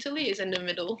time mentally is in the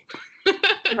middle,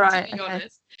 Right. to be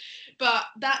honest. But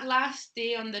that last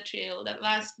day on the trail, that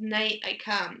last night I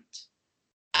camped,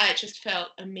 I just felt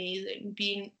amazing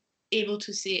being able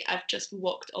to say, I've just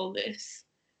walked all this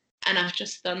and I've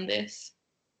just done this.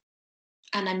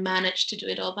 And I managed to do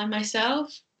it all by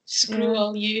myself. Screw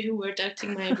all you who were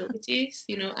doubting my abilities.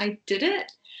 I did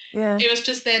it. Yeah. It was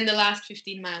just then the last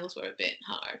 15 miles were a bit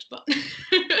hard, but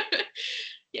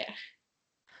yeah.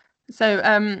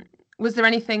 So, was there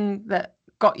anything that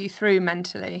got you through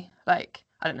mentally? Like,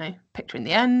 I don't know, picturing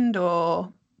the end,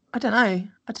 or I don't know.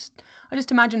 I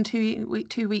just imagine 2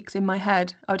 weeks in my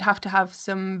head. I would have to have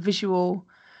some visual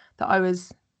that I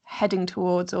was heading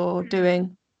towards or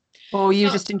doing. Or you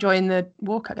just enjoying the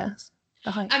walk, I guess,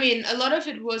 the hike. I mean, a lot of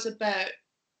it was about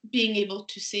being able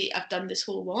to say, I've done this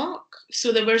whole walk.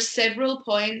 So there were several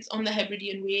points on the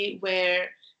Hebridean Way where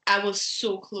I was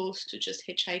so close to just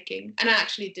hitchhiking. And I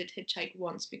actually did hitchhike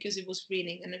once because it was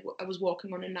raining and I was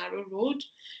walking on a narrow road,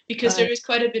 because there is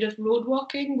quite a bit of road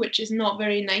walking, which is not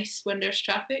very nice when there's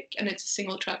traffic and it's a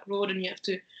single track road and you have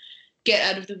to get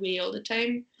out of the way all the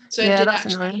time. So I did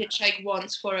actually hitchhike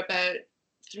once for about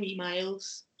 3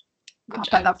 miles. I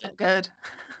bet that felt good.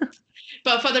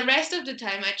 But for the rest of the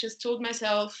time, I just told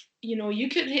myself, you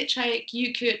could hitchhike,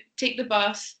 you could take the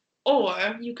bus,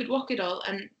 or you could walk it all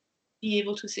and be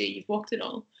able to say you've walked it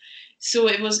all. So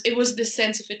it was this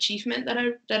sense of achievement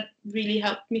that really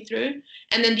helped me through.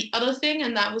 And then the other thing,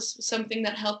 and that was something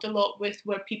that helped a lot with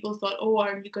where people thought, oh,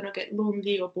 are you going to get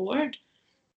lonely or bored,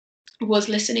 was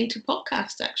listening to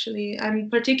podcasts, actually. I'm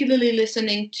particularly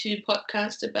listening to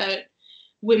podcasts about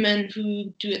women who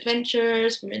do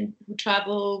adventures, women who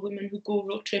travel, women who go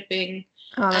road tripping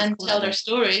and tell their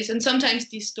stories. And sometimes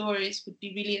these stories would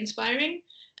be really inspiring,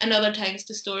 and other times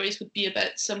the stories would be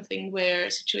about something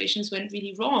where situations went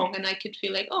really wrong and I could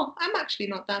feel like, oh, I'm actually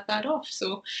not that bad off.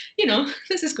 So,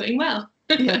 this is going well.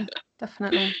 Yeah,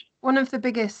 definitely. One of the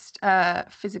biggest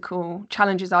physical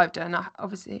challenges I've done,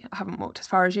 obviously I haven't walked as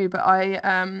far as you, but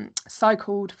I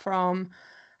cycled from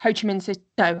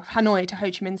Hanoi to Ho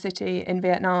Chi Minh City in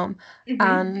Vietnam. Mm-hmm.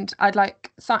 And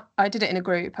I did it in a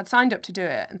group. I'd signed up to do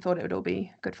it and thought it would all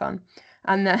be good fun.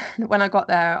 And then when I got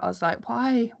there, I was like,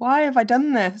 why have I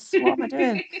done this? What am I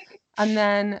doing? And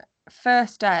then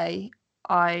first day,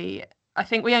 I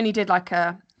think we only did like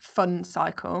a fun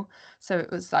cycle. So it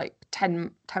was like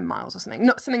 10 miles or something,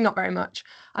 not very much.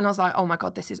 And I was like, oh my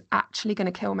God, this is actually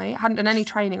going to kill me. I hadn't done any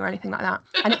training or anything like that.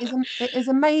 And it is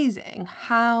amazing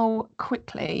how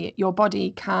quickly your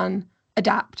body can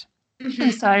adapt. Mm-hmm.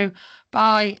 And so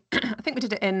I think we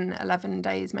did it in 11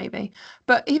 days maybe,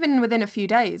 but even within a few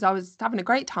days, I was having a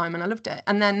great time and I loved it.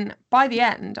 And then by the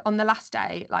end, on the last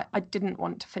day, like I didn't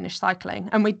want to finish cycling.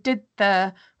 And I'm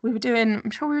sure we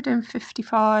were doing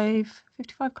 55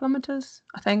 kilometers,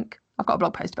 I think. I've got a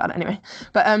blog post about it anyway.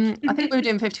 But I think we were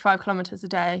doing 55 kilometers a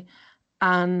day.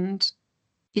 And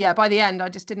yeah, by the end, I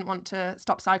just didn't want to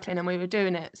stop cycling and we were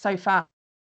doing it so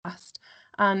fast.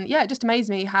 And yeah, it just amazed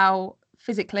me how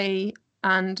physically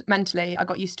and mentally I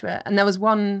got used to it. And there was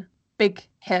one big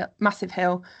massive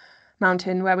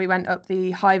mountain where we went up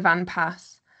the Hai Van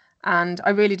Pass, and I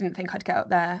really didn't think I'd get up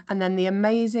there. And then the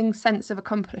amazing sense of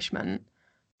accomplishment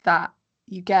that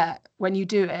you get when you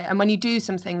do it, and when you do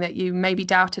something that you maybe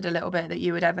doubted a little bit that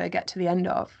you would ever get to the end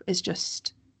of, is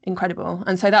just incredible.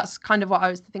 And so that's kind of what I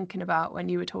was thinking about when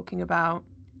you were talking about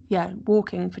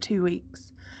walking for 2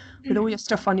 weeks with all your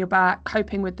stuff on your back,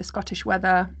 coping with the Scottish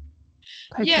weather.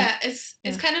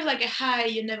 It's kind of like a high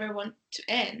you never want to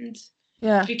end.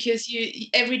 Yeah. Because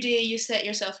every day you set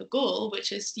yourself a goal,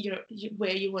 which is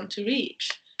where you want to reach.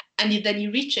 And then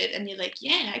you reach it and you're like,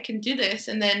 yeah, I can do this.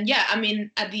 And then,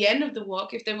 at the end of the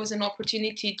walk, if there was an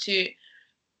opportunity to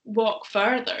walk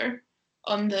further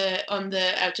on the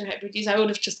Outer Hebrides, I would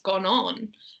have just gone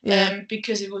on,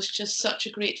 because it was just such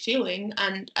a great feeling.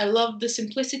 And I love the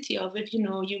simplicity of it.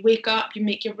 You wake up, you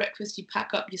make your breakfast, you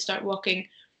pack up, you start walking.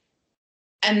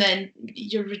 and then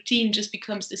your routine just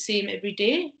becomes the same every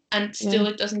day, and still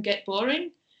it doesn't get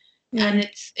boring. And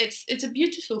it's a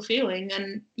beautiful feeling.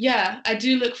 And yeah, I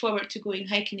do look forward to going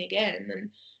hiking again,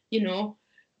 and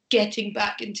getting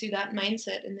back into that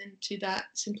mindset and into that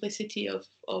simplicity of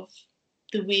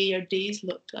the way your days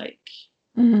looked like.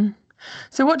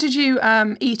 So what did you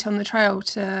eat on the trail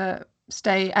to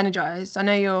stay energized? I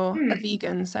know you're a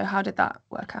vegan, so how did that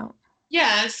work out?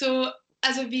 Yeah, so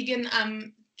as a vegan,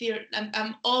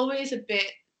 I'm always a bit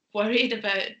worried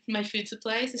about my food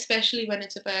supplies, especially when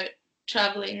it's about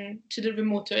traveling to the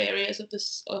remoter areas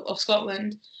of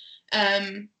Scotland.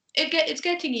 It's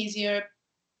getting easier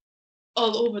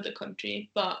all over the country,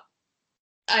 but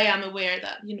I am aware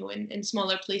that in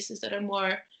smaller places that are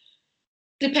more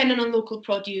dependent on local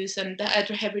produce, and the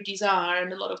Outer Hebrides are,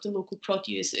 and a lot of the local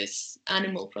produce is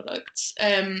animal products.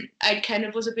 I kind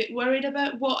of was a bit worried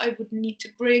about what I would need to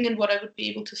bring and what I would be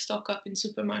able to stock up in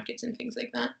supermarkets and things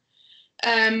like that.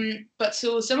 But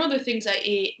so some of the things I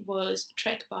ate was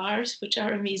Trek bars, which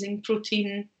are amazing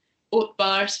protein oat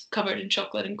bars covered in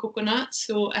chocolate and coconut.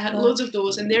 So I had loads of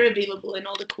those, and they're available in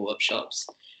all the co-op shops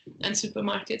and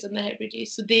supermarkets in the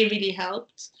Hebrides. So they really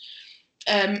helped.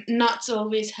 Nuts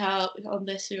always help,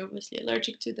 unless you're obviously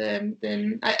allergic to them.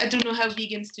 Then I don't know how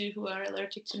vegans do who are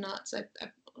allergic to nuts.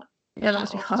 Yeah, that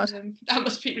must be hard. That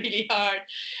must be really hard.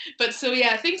 But so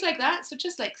yeah, things like that. So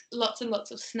just like lots and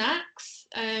lots of snacks.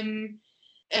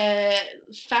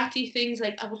 Fatty things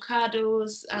like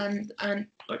avocados and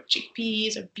or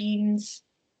chickpeas or beans.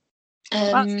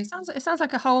 It sounds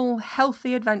like a whole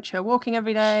healthy adventure. Walking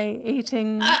every day,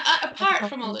 eating. Apart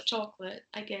from all the chocolate,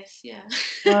 I guess, yeah.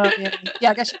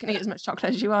 Yeah, I guess you can eat as much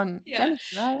chocolate as you want. Yeah.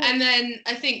 And then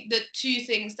I think the two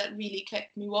things that really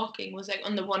kept me walking was, like,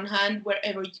 on the one hand,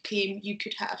 wherever you came, you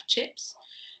could have chips.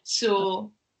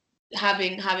 So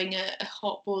having a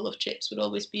hot bowl of chips would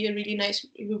always be a really nice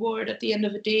reward at the end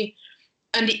of the day.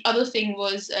 And the other thing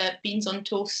was beans on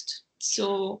toast.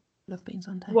 So love beans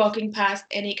on toast. Walking past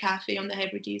any cafe on the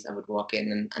Hebrides, I would walk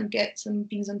in and get some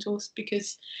beans on toast,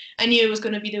 because I knew it was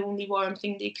going to be the only warm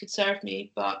thing they could serve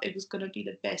me, but it was going to be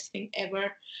the best thing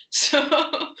ever. So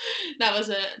that was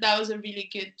a really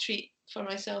good treat for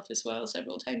myself as well,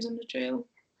 several times on the trail.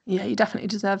 Yeah, you definitely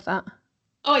deserve that.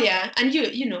 Oh yeah, and you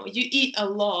eat a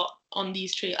lot on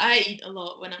these trails. I eat a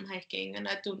lot when I'm hiking, and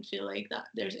I don't feel like that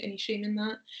there's any shame in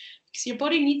that, because your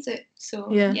body needs it.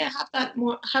 So yeah,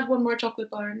 have one more chocolate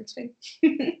bar and it's fine.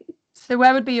 So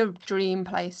where would be your dream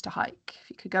place to hike if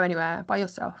you could go anywhere by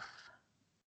yourself?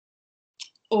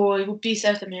 Oh, it would be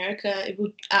South America. It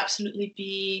would absolutely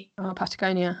be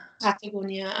Patagonia.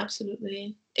 Patagonia,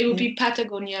 absolutely. It would be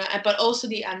Patagonia, but also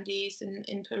the Andes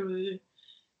in Peru.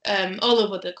 All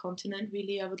over the continent,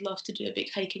 really. I would love to do a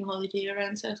big hiking holiday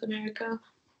around South America.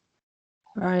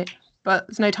 Right, but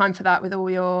there's no time for that with all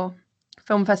your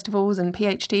film festivals and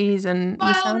PhDs and.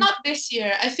 Well, not this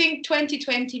year. I think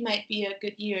 2020 might be a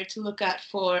good year to look at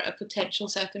for a potential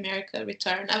South America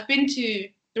return. I've been to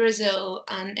Brazil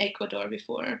and Ecuador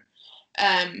before,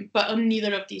 but on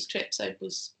neither of these trips I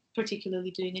was particularly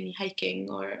doing any hiking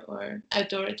or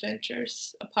outdoor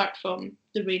adventures apart from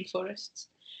the rainforests,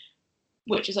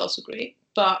 which is also great.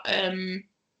 But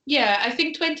yeah, I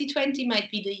think 2020 might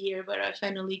be the year where I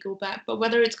finally go back. But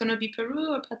whether it's going to be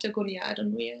Peru or Patagonia, I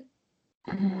don't know yet.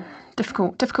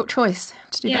 Difficult choice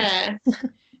to do. Yeah,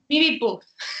 maybe both.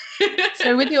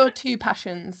 So with your two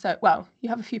passions, you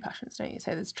have a few passions, don't you?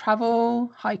 So there's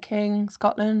travel, hiking,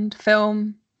 Scotland,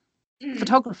 film,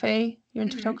 photography. You're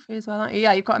into photography as well, aren't you?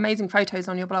 Yeah, you've got amazing photos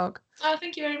on your blog. Oh,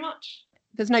 thank you very much.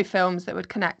 There's no films that would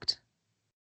connect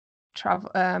travel,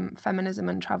 feminism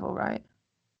and travel, right?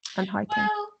 And hiking.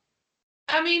 Well,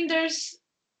 I mean, there's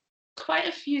quite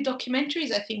a few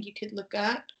documentaries I think you could look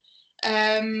at.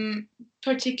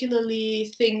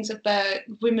 Particularly things about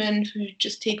women who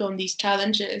just take on these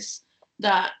challenges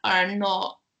that are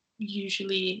not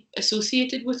usually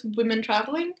associated with women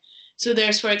traveling. So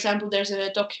for example, there's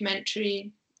a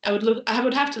documentary. I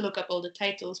would have to look up all the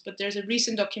titles, but there's a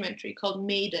recent documentary called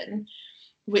Maiden,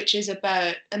 which is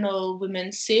about an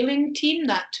all-women sailing team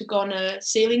that took on a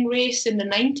sailing race in the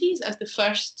 90s as the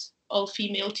first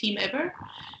all-female team ever.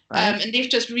 Right. And they've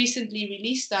just recently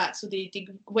released that, so they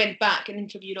went back and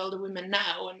interviewed all the women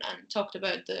now and talked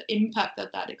about the impact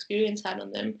that experience had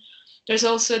on them. There's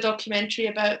also a documentary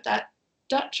about that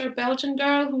Dutch or Belgian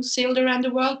girl who sailed around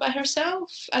the world by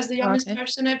herself as the youngest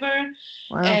person ever.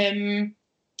 Wow.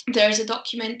 There's a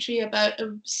documentary about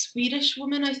a Swedish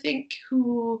woman, I think,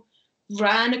 who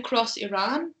ran across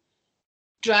Iran,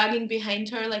 dragging behind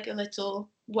her like a little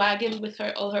wagon with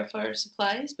all her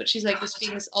supplies, but she's like this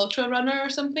famous ultra runner or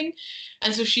something,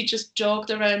 and so she just jogged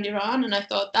around Iran, and I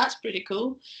thought that's pretty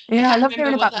cool. Yeah, I love remember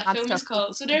hearing what about that film is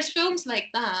called. So there's films like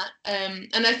that, and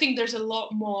I think there's a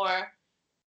lot more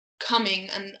coming,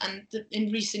 and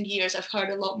in recent years I've heard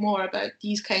a lot more about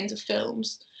these kinds of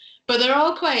films, but they're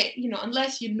all quite,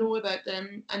 unless you know about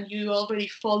them and you already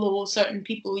follow certain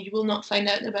people, you will not find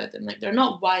out about them. Like, they're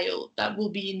not wild that will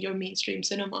be in your mainstream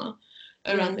cinema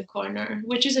around the corner,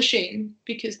 which is a shame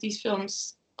because these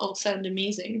films all sound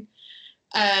amazing.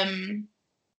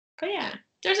 But yeah,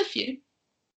 there's a few.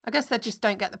 I guess they just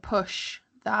don't get the push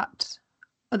that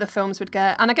other films would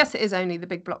get, and I guess it is only the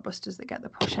big blockbusters that get the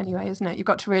push anyway, isn't it? You've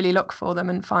got to really look for them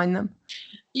and find them.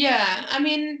 Yeah, I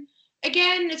mean,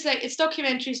 again, it's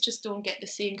documentaries just don't get the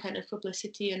same kind of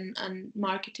publicity and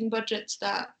marketing budgets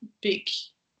that big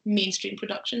mainstream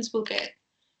productions will get.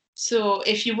 So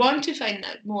if you want to find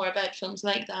out more about films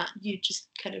like that, you just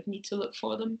kind of need to look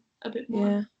for them a bit more.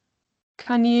 Yeah.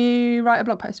 Can you write a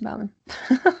blog post about them?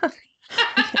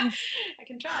 I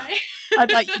can try.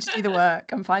 I'd like you to do the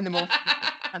work and find them all.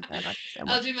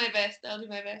 I'll do my best.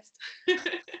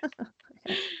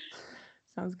 Okay.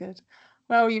 Sounds good.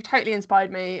 Well, you've totally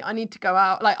inspired me. I need to go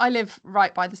out. Like, I live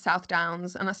right by the South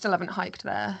Downs and I still haven't hiked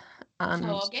there. And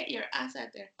I'll get your ass out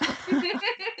there.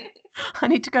 I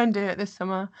need to go and do it this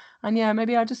summer. And yeah,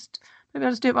 maybe I'll just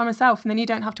do it by myself, and then you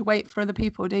don't have to wait for other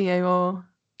people, do you? Or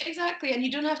exactly, and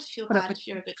you don't have to feel bad if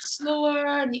you're a bit slower,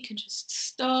 and you can just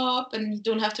stop, and you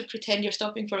don't have to pretend you're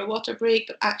stopping for a water break,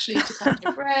 but actually just have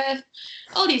your breath.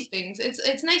 All these things.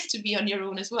 It's nice to be on your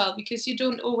own as well, because you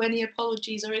don't owe any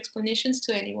apologies or explanations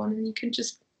to anyone, and you can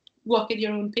just walk at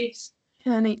your own pace.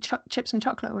 Yeah, and eat chips and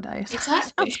chocolate all day.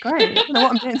 Exactly. That's great. I don't know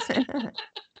what I'm doing.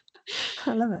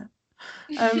 I love it.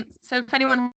 So if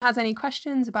anyone has any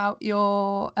questions about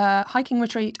your hiking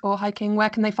retreat or hiking,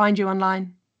 where can they find you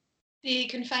online? They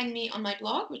can find me on my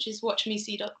blog, which is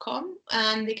watchmesee.com,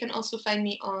 and they can also find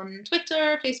me on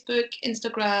Twitter, Facebook,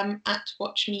 Instagram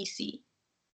 @watchmesee.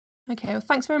 Okay, well,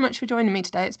 thanks very much for joining me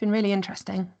today. It's been really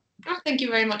interesting. Oh, thank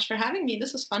you very much for having me.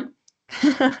 This was fun.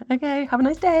 Okay, have a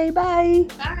nice day. Bye.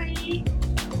 Bye.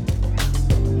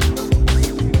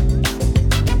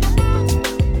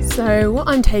 So what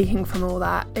I'm taking from all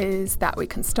that is that we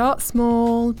can start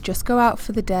small, just go out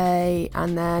for the day,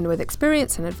 and then with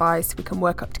experience and advice, we can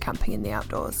work up to camping in the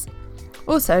outdoors.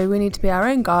 Also, we need to be our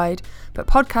own guide, but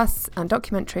podcasts and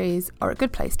documentaries are a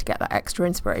good place to get that extra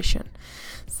inspiration.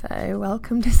 So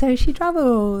welcome to So She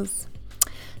Travels.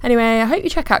 Anyway, I hope you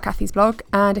check out Kathy's blog,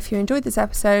 and if you enjoyed this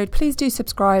episode, please do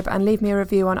subscribe and leave me a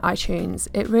review on iTunes.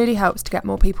 It really helps to get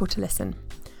more people to listen.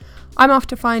 I'm off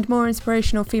to find more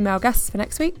inspirational female guests for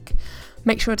next week.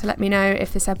 Make sure to let me know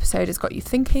if this episode has got you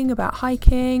thinking about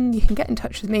hiking. You can get in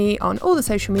touch with me on all the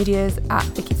social medias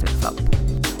 @VickyFlipFlop.